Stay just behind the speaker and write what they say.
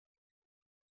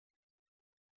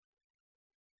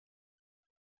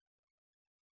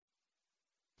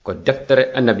ko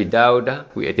deftere annabi Dawuda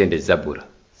wi'etende Zabura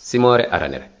simore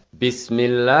aranere.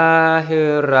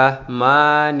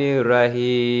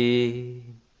 Bismillahirrahmanirrahim.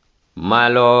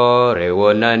 Malore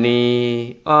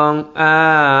wonani on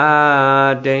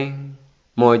aden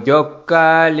mo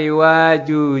jokkali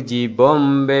wajuji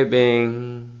bombe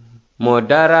ben mo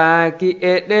daraki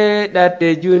e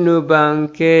ɗeɗate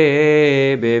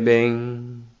junubankebe ben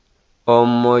on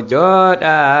mo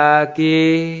joɗaki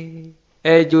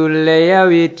e julle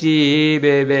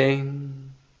yawitiɓe ɓen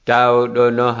tawɗo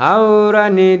no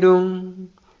hawrani ɗum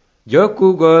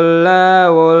jokkugol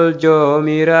laawol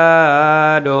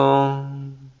jomiraɗo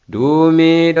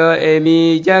duumiɗo e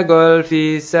miijagol fi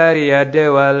sariya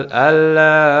dewal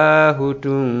Allahu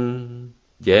tun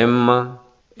jemma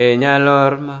e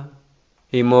nyalorma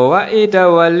himo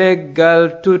wa'itawa leggal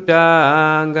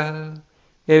tutangal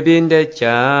e binde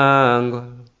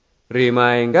cangol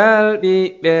rimayngal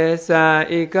ɓiɓɓe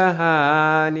sa'ika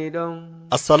hani ɗon.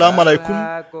 Assalamu alaikum.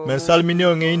 Men salmini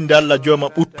on e inde Allah joma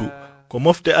ɓuttu ko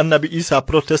mofte annabi Isa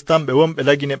protestant ɓe wonɓe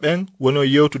lagine ɓen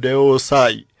woni yewtude o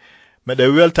sa'i.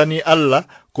 Meɗen weltani Allah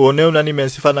ko newnani men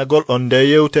sifanagol on nde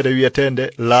yewtere wiyetende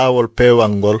laawol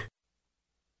pewal ngol.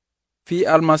 Fi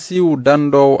Almasiihu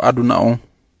Dandoowo Aduna on.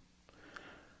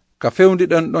 Ka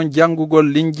fewndiɗen ɗon jangugol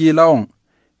linjila on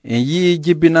en yii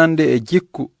jibbinande e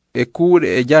jikku e kuuɗe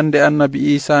e jande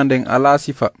annabi Isa nden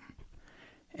Alasifa.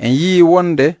 En yii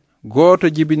wonde gooto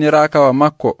jibinirakawa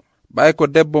makko ɓay ko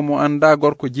debbo mo anda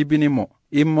gorko jibinimo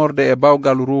immorde e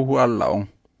bawgal ruhu Allah on.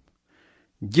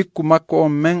 Jikku makko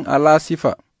on men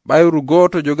Alasifa ɓayru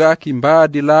gooto jogaki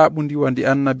mbaadi laaɓundi wandi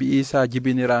annabi Isa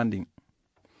jibinirandin.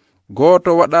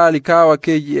 Gooto waɗali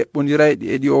kawakeji eɓɓodirayɗi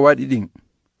e ɗi o waɗi ɗin.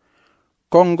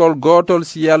 Kongol gootol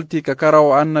si yalti ka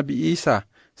karawo annabi Isa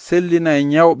sellina e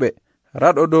nyawɓe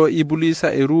raɗo ɗo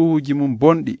Iblisa e ruhuji mum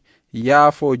bonɗi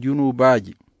yaafo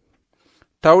junubaji.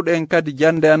 Tawɗen kadi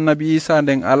jande annabi Isa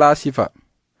nden Alasifa.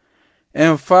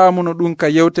 En faamuno ɗum ka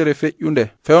yewtere feƴƴunde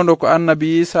fewndo ko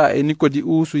annabi Isa e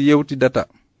Nikodiusu yewtidata.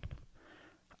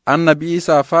 Annabi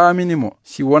Isa faaminimo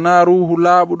si wona ruhu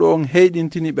laaɓuɗo on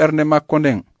heyɗintini ɓernde makko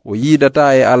nden o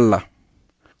yiidata e Allah.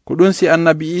 Ko ɗum si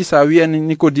annabi Isa wi'ani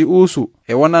Nikodiusu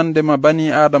e wonandema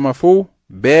bani Adama fou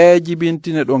bee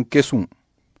jibintine ɗon kesum.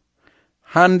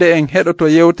 Hande en heɗoto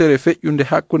yewtere feƴƴunde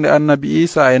hakkunde annabi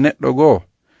Isa e neɗɗo goo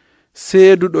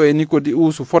seeduɗo e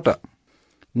Nikodiusu fota.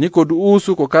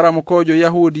 Nikodiusu ko karamokojo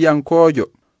yahudiyankojo,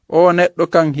 o neɗɗo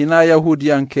kan hina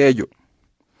yahudiyankejo.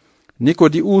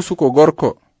 Nikodiusu ko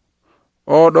gorko,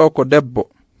 oɗo ko debbo.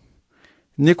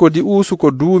 Nikodiusu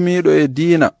ko duumiɗo e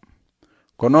diina,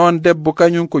 ko noon debbo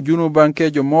kañum ko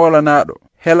junubankejo molanaɗo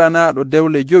helanaɗo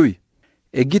dewle 5.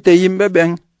 E gite yimɓe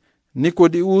ɓen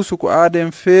Nikodiusu ko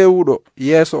aaden feewuɗo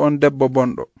yeeso on debbo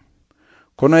bonɗo,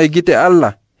 kono e gite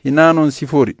Allah hina non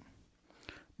sifori.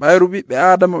 Ɓayru ɓiɓɓe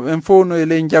Adama ɓen fof no e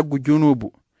ley jaggu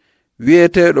junubu,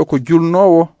 wiyeteɗo ko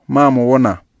julnowo ma mo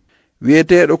wona,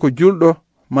 wiyeteɗo ko julɗo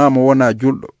ma mo wona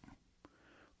julɗo.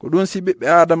 Ko ɗum si ɓiɓɓe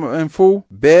Adama ɓen fof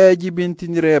bee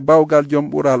jibintinire bawgal jom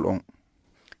ɓural on.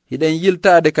 Hiɗen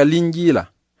yiltade ka linjila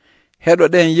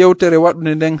heɗoɗen yewtere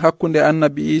waɗunde nden hakkunde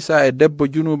annabi Isa e debbo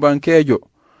junubankejo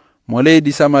mo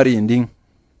leydi Samari ndin.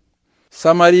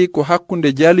 Samari ko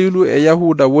hakkunde Jalilu e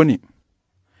Yahuda woni.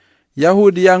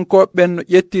 Yahudiyankoɓen no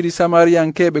ƴettiri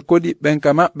Samariyankeɓe koɗiɓɓen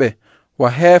ka maɓɓe wa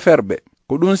heeferɓe,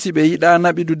 ko ɗum si ɓe yiɗa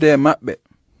naɓidude e maɓɓe.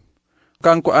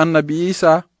 Kanko annabi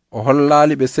Isa o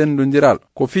hollali ɓe sendodiral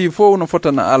ko fii fof no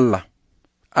fotana Allah.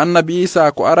 Annabi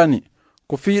Isa ko arani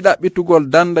ko fii ɗaɓɓitugol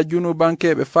danda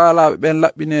junubankeɓe faalaɓe ɓen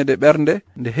laɓɓinede ɓernde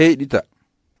nde heyɗita.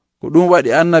 Ko ɗum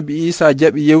waɗi annabi Isa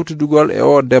jaɓi yewtidugol e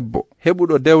o debbo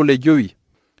heɓuɗo dewle 5.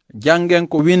 Jangen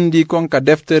ko windi kon ka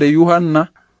deftere Yuhanna.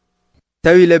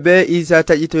 Tawile be Isa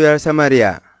taƴitoyar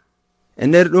Samariya. E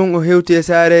nder ɗum o hewti e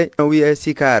saare no wi'e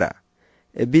Sikara.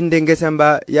 E binde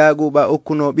ngesa Yaguba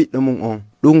okkuno ɓiɗɗo mum on,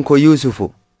 ɗum ko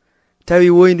Yusufu. Tawi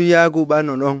woyndu Yaguba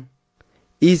no ɗon.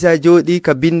 Isa jooɗi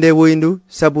ka binde woyndu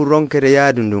sabu ronkere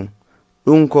yaadu ndun,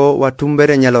 ɗum ko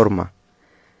wattumbere nyalorma.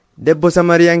 Debbo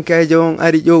Samariyankejo on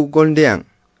ari ƴowgol ndiyam.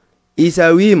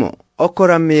 Isa wiimo,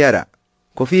 okkoram mi yara.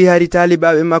 Ko fii hari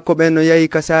talibaɓe makko ɓen no yahi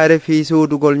ka saare fii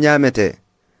sodugol nyamete.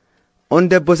 On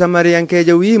debbo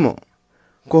Samariyankejo wiimo,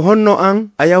 ko honno an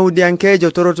a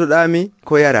Yahudiyankejo torotoɗami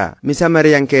ko yara, mi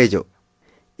Samariyankejo.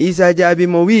 Isa jaabi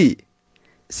mo wi'i,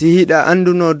 si hiɗa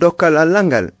anduno dokkal Allah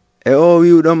ngal e o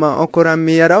wiwɗoma okkoram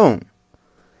mi yara on,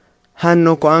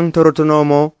 hanno ko an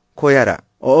torotonomo ko yara,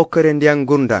 o okkere ndiyam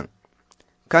gurdam.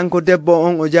 Kanko debbo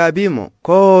on o jaabimo,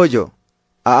 kojo,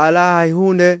 a ala hay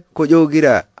hunde ko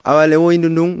ƴogira awale woyndu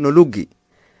ndun no luggi,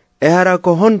 e hara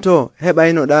ko honto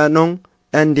heɓaynoɗa non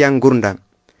ɗan ndiyam gurdam.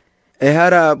 e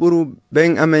hara ɓuru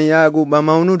ben amen yaaguɓa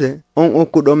mawnude on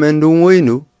okkuɗo men ndun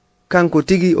woyndu kanko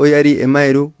tigi o yari e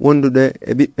mayru wondude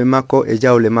e ɓiɓɓe makko e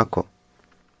jawle makko.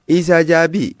 Isa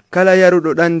jaabi, kala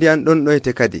yaruɗo ɗan ndiyan ɗon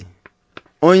ɗoyte kadi.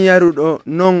 On yaruɗo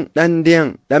non ɗan ndiyan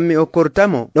ɗan mi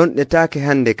okkortamo ɗon ɗetaake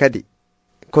hande kadi.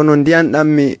 Kono ndiyan ɗan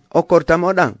mi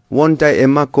okkortamo ɗan wonta e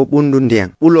makko ɓundu ndiyan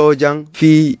ɓulojan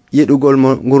fii yiɗugol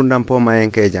mo gurdam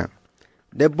pomayenkejan.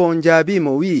 Debbo on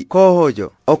jaabimo wi,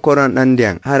 kohojo okkoran ɗan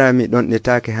ndiyan hara mi ɗon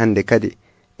ɗetaake hande kadi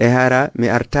e hara mi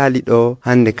artali ɗo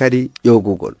hande kadi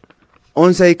ƴogugol.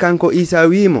 On say kanko Isa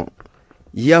wimo,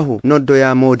 yahu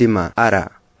noddoya moodi ma ara.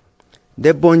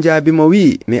 Debbo on jaabimo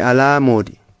wi, mi ala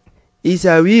moodi.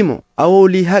 Isa wimo, a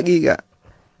wowli haqiqa,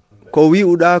 ko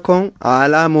wi'uɗa kon a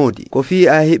ala moodi, ko fi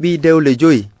a heɓi dewle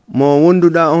 5 mo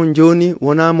wonduɗa on joni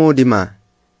wona moodi ma,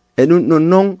 e ɗum ɗon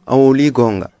non a wowli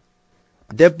gonga.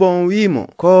 Debbo on wimo,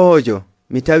 kohojo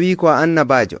mi tawi ko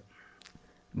annabajo.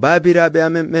 Babiraɓe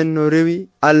amen ɓen no rewi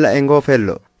Allah e ngo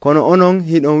fello, kono onon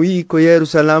hiɗon wi'i ko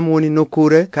Yerusalam woni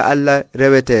nokkure ka Allah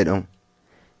reweteɗon.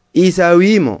 Isa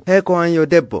wimo, he ko an yo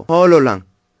debbo hololan,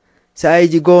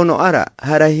 sa'iji gono ara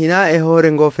hara hina e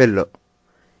hoore ngo fello.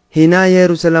 Hina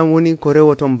Yerusalam woni ko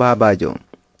rewoton babajo.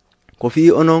 Ko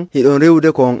fi onon hiɗon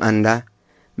rewde ko on anda,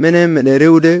 menen meɗe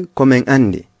rewde ko men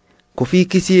andi. Ko fi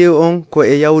kisiye on ko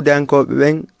e yawdankoɓe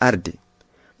ɓen ardi.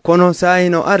 Kono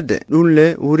sayino arde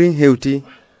ɗulle wurin hewti.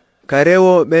 Ka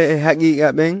rewoɓe e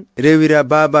haqiqa ɓen rewira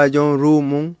babajon ruhu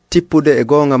mum tippude e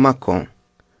gonga makko on.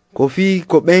 Ko fi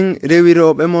ko ɓen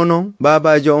rewiroɓe mo non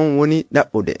babajo on woni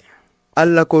ɗaɓɓude.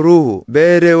 Allah ko ruhu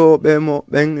be rewoɓe mo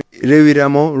ɓen rewira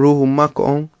mo ruhu makko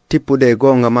on tippude e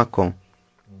gonga makko on.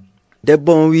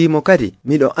 Debbo on wimo kadi,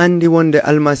 miɗo andi wonde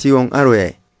Almasiihu on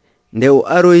aroyay. Nde o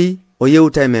aroyi o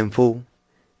yewtay men fof.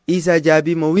 Isa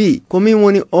jaabimo wi, ko min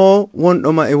woni o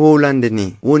wonɗoma e wowlande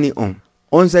ni woni on.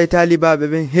 On say talibaɓe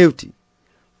ɓen hewti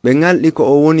ɓe ngalɗi ko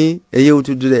o woni e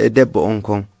yewtudude e debbo on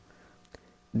kon.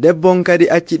 Debbo on kadi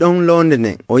acci ɗon londe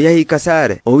nden o yahi ka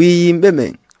saare o wi yimɓe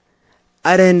ɓen,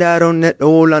 are ndaron neɗɗo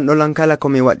wowlanɗolan kala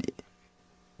komi waɗi.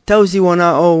 Tawsi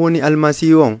wona o woni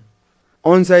Almasiihu on.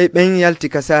 On say ɓen yalti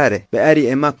ka saare ɓe ari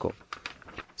e makko.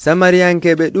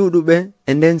 Samariyankeɓe ɗuɗuɓe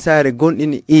e nden saare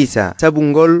gonɗini Isa sabu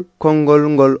ngol konngol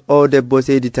ngol o debbo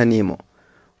seyditanimo.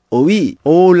 O wi,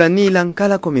 o wowlanilan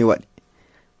kala komi waɗi.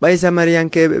 Ɓay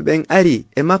Samariyankeɓe ɓen ari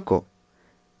e makko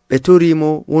ɓe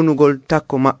torimo wonugol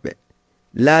takko maɓɓe.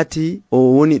 Laati o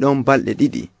woni ɗon balɗe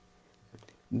 2.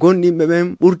 Gonɗinɓe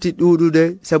ɓen ɓurti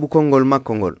ɗuɗude sabu konngol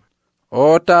makko ngol.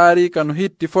 O taarika no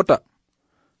hitti fota,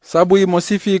 sabu imo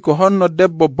sifi ko honno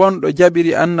debbo bonɗo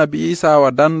jabiri annabi Isa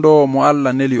wa Dandoowo mo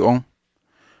Allah neli on.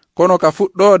 Kono ka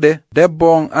fuɗɗode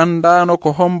debbo on andano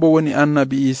ko hombo woni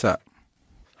annabi Isa.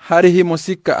 Hari himo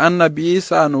sikka annabi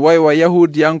Isa no waywa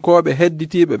Yahudiyankoɓe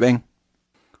hedditiɓe ɓen.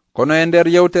 Kono e nder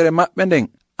yewtere maɓɓe nden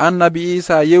annabi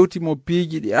Isa yewtimo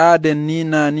piiji ɗi aaden ni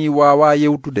nani wawa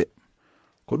yewtude.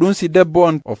 Ko ɗum si debbo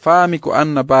on o faami ko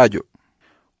annabajo.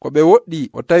 Ko ɓe woɗɗi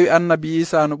o tawi annabi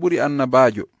Isa no ɓuri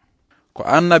annabajo. Ko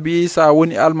annabi Isa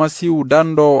woni Almasiihu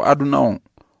Dandoowo Aduna on,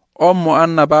 on mo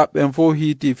annabaɓen fof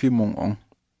hiiti fimum on.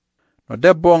 No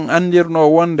debbo on andirno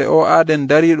wonde o aaden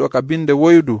dariɗo ka binde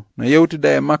woydu no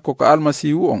yewtida e makko ko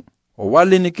Almasiihu on, o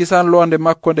wallini kisanlonde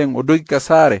makko nden o dogi ka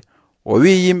saare, o wi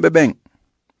yimɓe ɓen,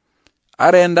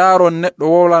 are ndaaron neɗɗo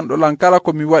wowlanɗolan kala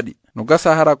ko mi waɗi no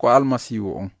gasa hara ko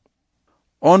Almasiihu on.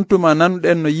 On tuma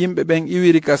nanuɗen no yimɓe ɓen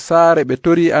iwiri ka saare ɓe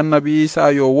tori annabi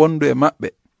Isa yo wondu e maɓɓe.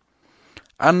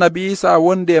 Annabi Isa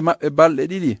wondi e maɓɓe balɗe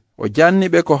 2, o janni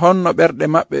ɓe ko honno ɓerɗe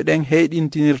maɓɓe ɗen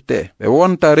heyɗintinirte ɓe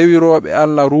wonta rewiroɓe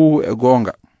Allah ruhu e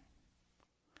goonga.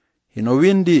 Hino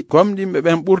windi gomɗinɓe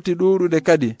ɓen ɓurti ɗuɗude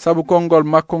kadi sabu konngol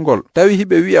makko ngol, tawi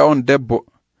hiɓe wi'a on debbo.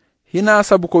 Hina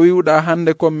sabu ko wi'uɗa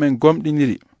hande kon men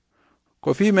gomɗiniri.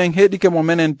 Ko fi men heɗike mo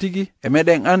menen tigi e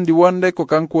meɗen andi wonde ko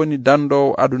kanko woni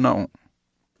Dandoowo Aduna on.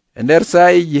 E nder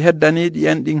saayiji heddaniɗi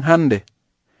en ɗin hande,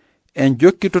 en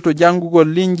jokkitoto jangugol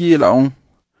linjiila on.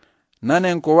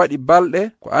 Nanen ko waɗi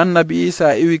balɗe ko annabi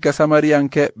Isa iwi ka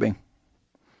Samariyankeɓe ɓen.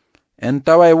 En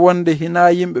taway wonde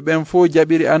hina yimɓe ɓen fof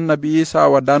jaɓiri annabi Isa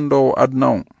wa Dandoowo Aduna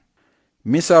on.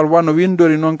 Misal wano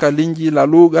windori non ka linjiila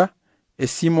Luuga e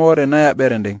Simore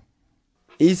nayaɓere nden.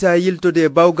 Isa yiltode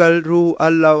bawgal ruhu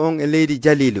Allah on e leydi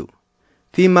Jalilu.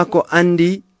 Fi makko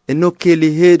andi e nokkeli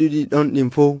heeɗuɗi ɗon ɗin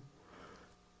fof.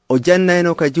 O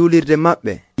jannayno ka juulirde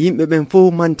maɓɓe, yimɓe ɓen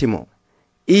fof mantimo.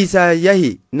 Isa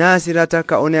yahi Nasirata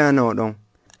ka o ne'ano ɗon.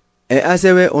 E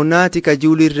asewe o naati ka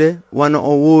juulirde wano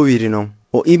o wowiri non.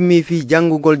 O immi fi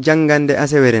jangugol jangande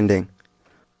asewere nden.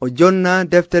 O jonna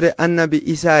deftere annabi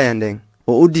Isaya nden.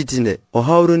 O udditinde, o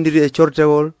hawrondiri e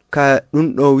cortewol ka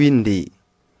ɗum ɗo windi.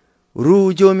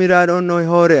 Ruhu jomiraɗo on no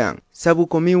hoore am, sabu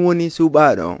ko min woni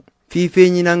suɓaɗo on fii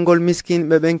feeñinangol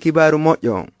miskinɓe ɓen kibaru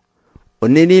moƴƴo on. O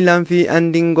nelilam fii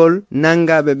andingol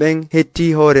nangaɓe ɓen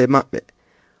hetti hoore maɓɓe,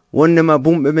 wondema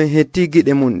bumɓe ɓen hetti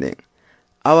giɗe mum ɗen.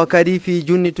 Awa kadi fii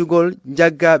junnitugol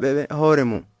jaggaɓe hoore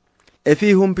mum, e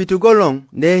fii humpitugol on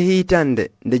nde hitande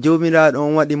nde jomiraɗo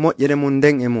on waɗi moƴƴere mum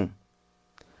nden e mum.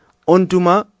 On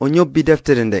tuma o ñobbi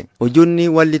deftere nden, o jonni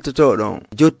wallitotoɗo on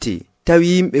jotti, tawi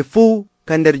yimɓe fuu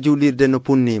ka nder julirde no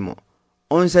punnimo.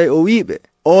 On say o wiɓe,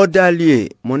 o daliye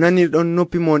mo nanirɗon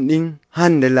noppi mon ɗin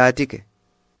hande laatike.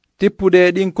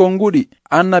 Tippude ɗin konguɗi,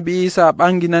 annabi Isa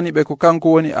ɓanginani ɓe ko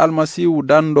kanko woni Almasiihu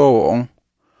dandowo on.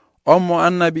 On mo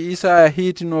annabi Isa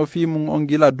hitino fimum on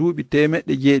gila duuɓi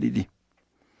 700.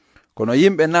 Kono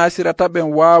yimɓe nasirata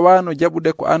ɓen wawano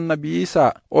jaɓude ko annabi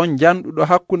Isa on janɗuɗo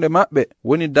hakkunde maɓɓe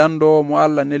woni dandowo mo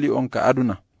Allah neli on ka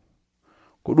aduna.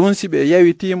 Ko ɗum si ɓe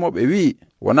yawitimo ɓe wi,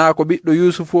 wona ko ɓiɗɗo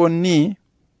Yusufu on ni?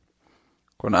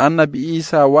 Kono annabi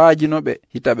Isa waajinoɓe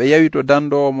hita ɓe yawito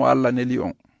dandowo mo Allah neli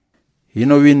on.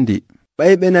 Hino windi,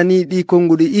 ɓayɓe nani ɗi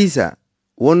konguɗi Isa,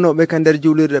 wonnoɓe ka nder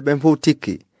julirde ɓen fof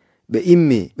tikki. Ɓe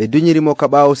immi, ɓe duñirimo ka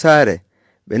ɓaawo saare,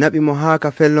 ɓe naɓimo haa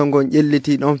ka fello ngon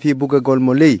ƴelliti ɗon fii bugagol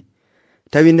mo ley.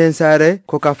 Tawi nden saare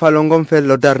ko ka falo ngon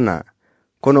fello darna,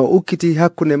 kono o ukkiti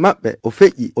hakkunde maɓɓe, o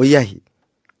feƴƴi, o yahi.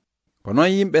 Ko non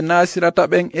yimɓe nasirata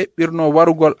ɓen eɓɓirno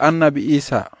warugol annabi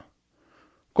Isa.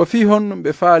 Ko fii honnum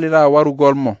ɓe faalira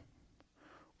warugol mo.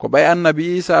 Ko ɓay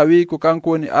annabi Isa wi ko kanko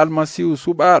woni Almasiihu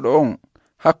suɓaaɗo on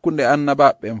hakkunde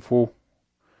annabaɓen fuu.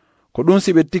 Ko ɗum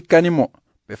si ɓe tikkanimo,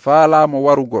 ɓe faalamo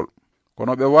warugol.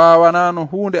 Kono ɓe wawanano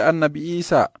huunde annabi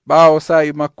Isa ɓaawo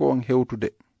saa'i makko on hewtude.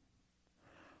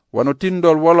 Wano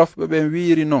tindol wolofɓe ɓen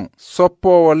wiiri non,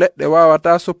 soppowo leɗɗe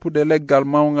wawata soppude leggal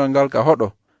mawngal ngal ka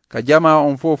hoɗo, ka jama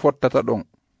on fof fottata ɗon.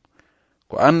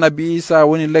 Ko annabi Isa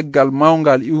woni leggal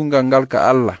mawngal iwgal ngal ka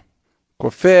Allah. Ko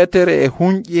feetere e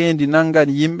hunƴeendi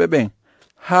nangani yimɓe ɓen,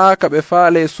 haa ka ɓe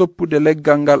faale soppude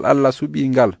leggal ngal Allah suɓi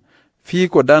ngal, fii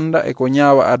ko danda e ko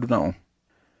ñaawa aduna on.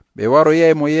 Ɓe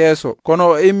waroyay mo yeeso, kono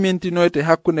o immintinoyte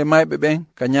hakkunde mayɓe ɓen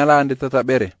ka ñalaande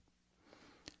tataɓere.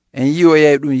 En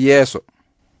yiwoyay ɗum yeeso.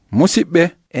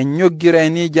 Musidɓe, en ñoggiray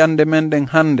ni jande men ɗen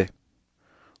hande.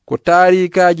 Ko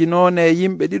taarikaji noone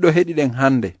yimɓe ɗiɗo heɗiɗen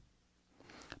hande.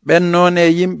 Ɓen noone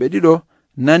yimɓe ɗiɗo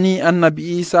nani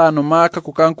annabi Isa no maaka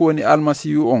ko kanko woni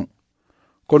Almasiihu on,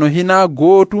 kono hina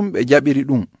gootum ɓe jaɓiri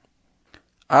ɗum.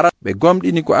 Ara ɓe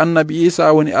gomɗini ko annabi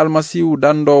Isa woni Almasiihu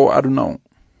dandowo aduna on.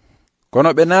 Kono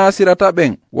ɓe nasirata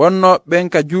ɓen wonno ɓen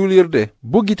ka juulirde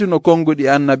bugituno konguɗi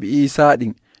annabi Isa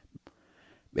ɗin.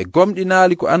 Ɓe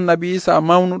gomɗinaali ko annabi Isa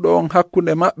mawnuɗo on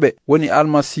hakkunde maɓɓe woni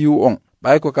Almasiihu on,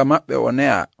 ɓay ko ka maɓɓe o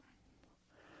ne'a.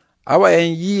 Awa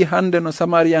en yi hande no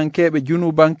samariyankeɓe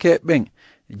junubankeɓe ɓen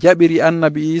jaɓiri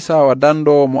annabi Isa wa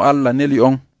dandowo mo Allah neli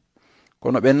on,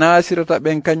 kono ɓe nasirata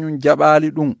ɓen kañum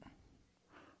jaɓaali ɗum.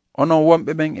 Onon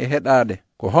wonɓe ɓen e heɗaade,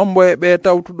 ko hombo e ɓe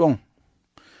tawtuɗon.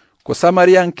 Ko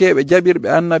samariyankeɓe jaɓirɓe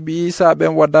annabi Isa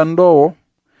ɓen wa dandowo,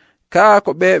 kaa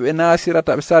ko ɓe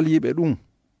nasirata ɓe saliɓe ɗum.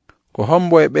 Ko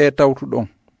hombo e ɓe tawtuɗon.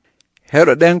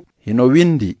 Heɗo ɗen hino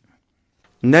windi,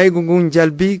 naygu ngun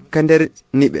jalbi ka nder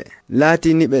niɓe,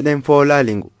 laati niɓe ɗen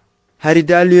foolaali ngu. Hari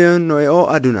daliyon no e o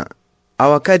aduna,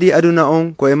 awa kadi aduna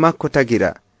on ko e makko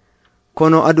tagira,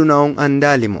 kono aduna on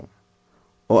andaali mo.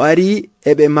 O ari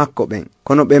e ɓe makko ɓen,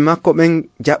 kono ɓe makko ɓen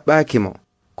jaɓɓaaki mo.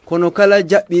 Kono kala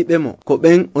jaɓɓiɓe mo, ko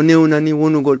ɓen o newnani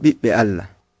wonugol ɓiɓɓe Allah.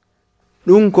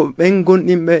 Ɗum ko ɓen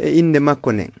gonɗinɓe e inde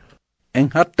makko nen. En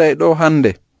hattay ɗo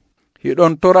hande,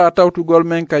 hiɗon tora tawtugol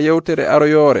men ka yewtere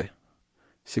aroyore.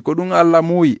 Siko ɗum Allah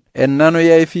muuyi, en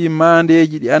nanoyay fii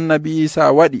maandeji ɗi annabi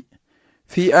Isa waɗi,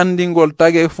 fii andingol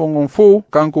tage fongon fuu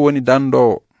kanko woni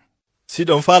dandowo.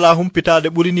 Siɗon faala humpitaade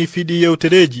ɓurini fiɗi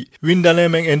yewtereji,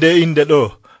 windanemen e nde inde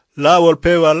ɗo, laawol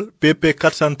peewal BP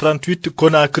 438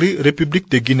 Conakry, République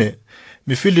de Guinée.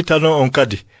 Mi fillitano on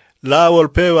kadi, laawol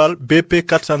peewal BP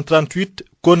 438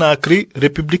 Conakry,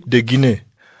 République de Guinée.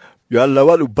 Yo Allah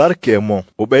waɗu barke e mon,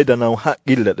 o ɓeydanan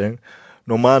haqqille ɗen,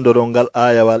 no mandorol ngal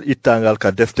ayawal ittangal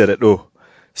ka deftere ɗo.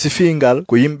 Sifingal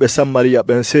ko yimɓe Samariya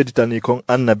ɓen seeditani kon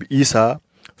annabi Isa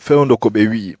fewndo ko ɓe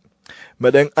wi'i.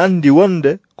 Meɗen andi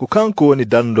wonde ko kanko woni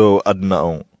dandowo aduna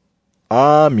on.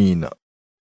 Amina.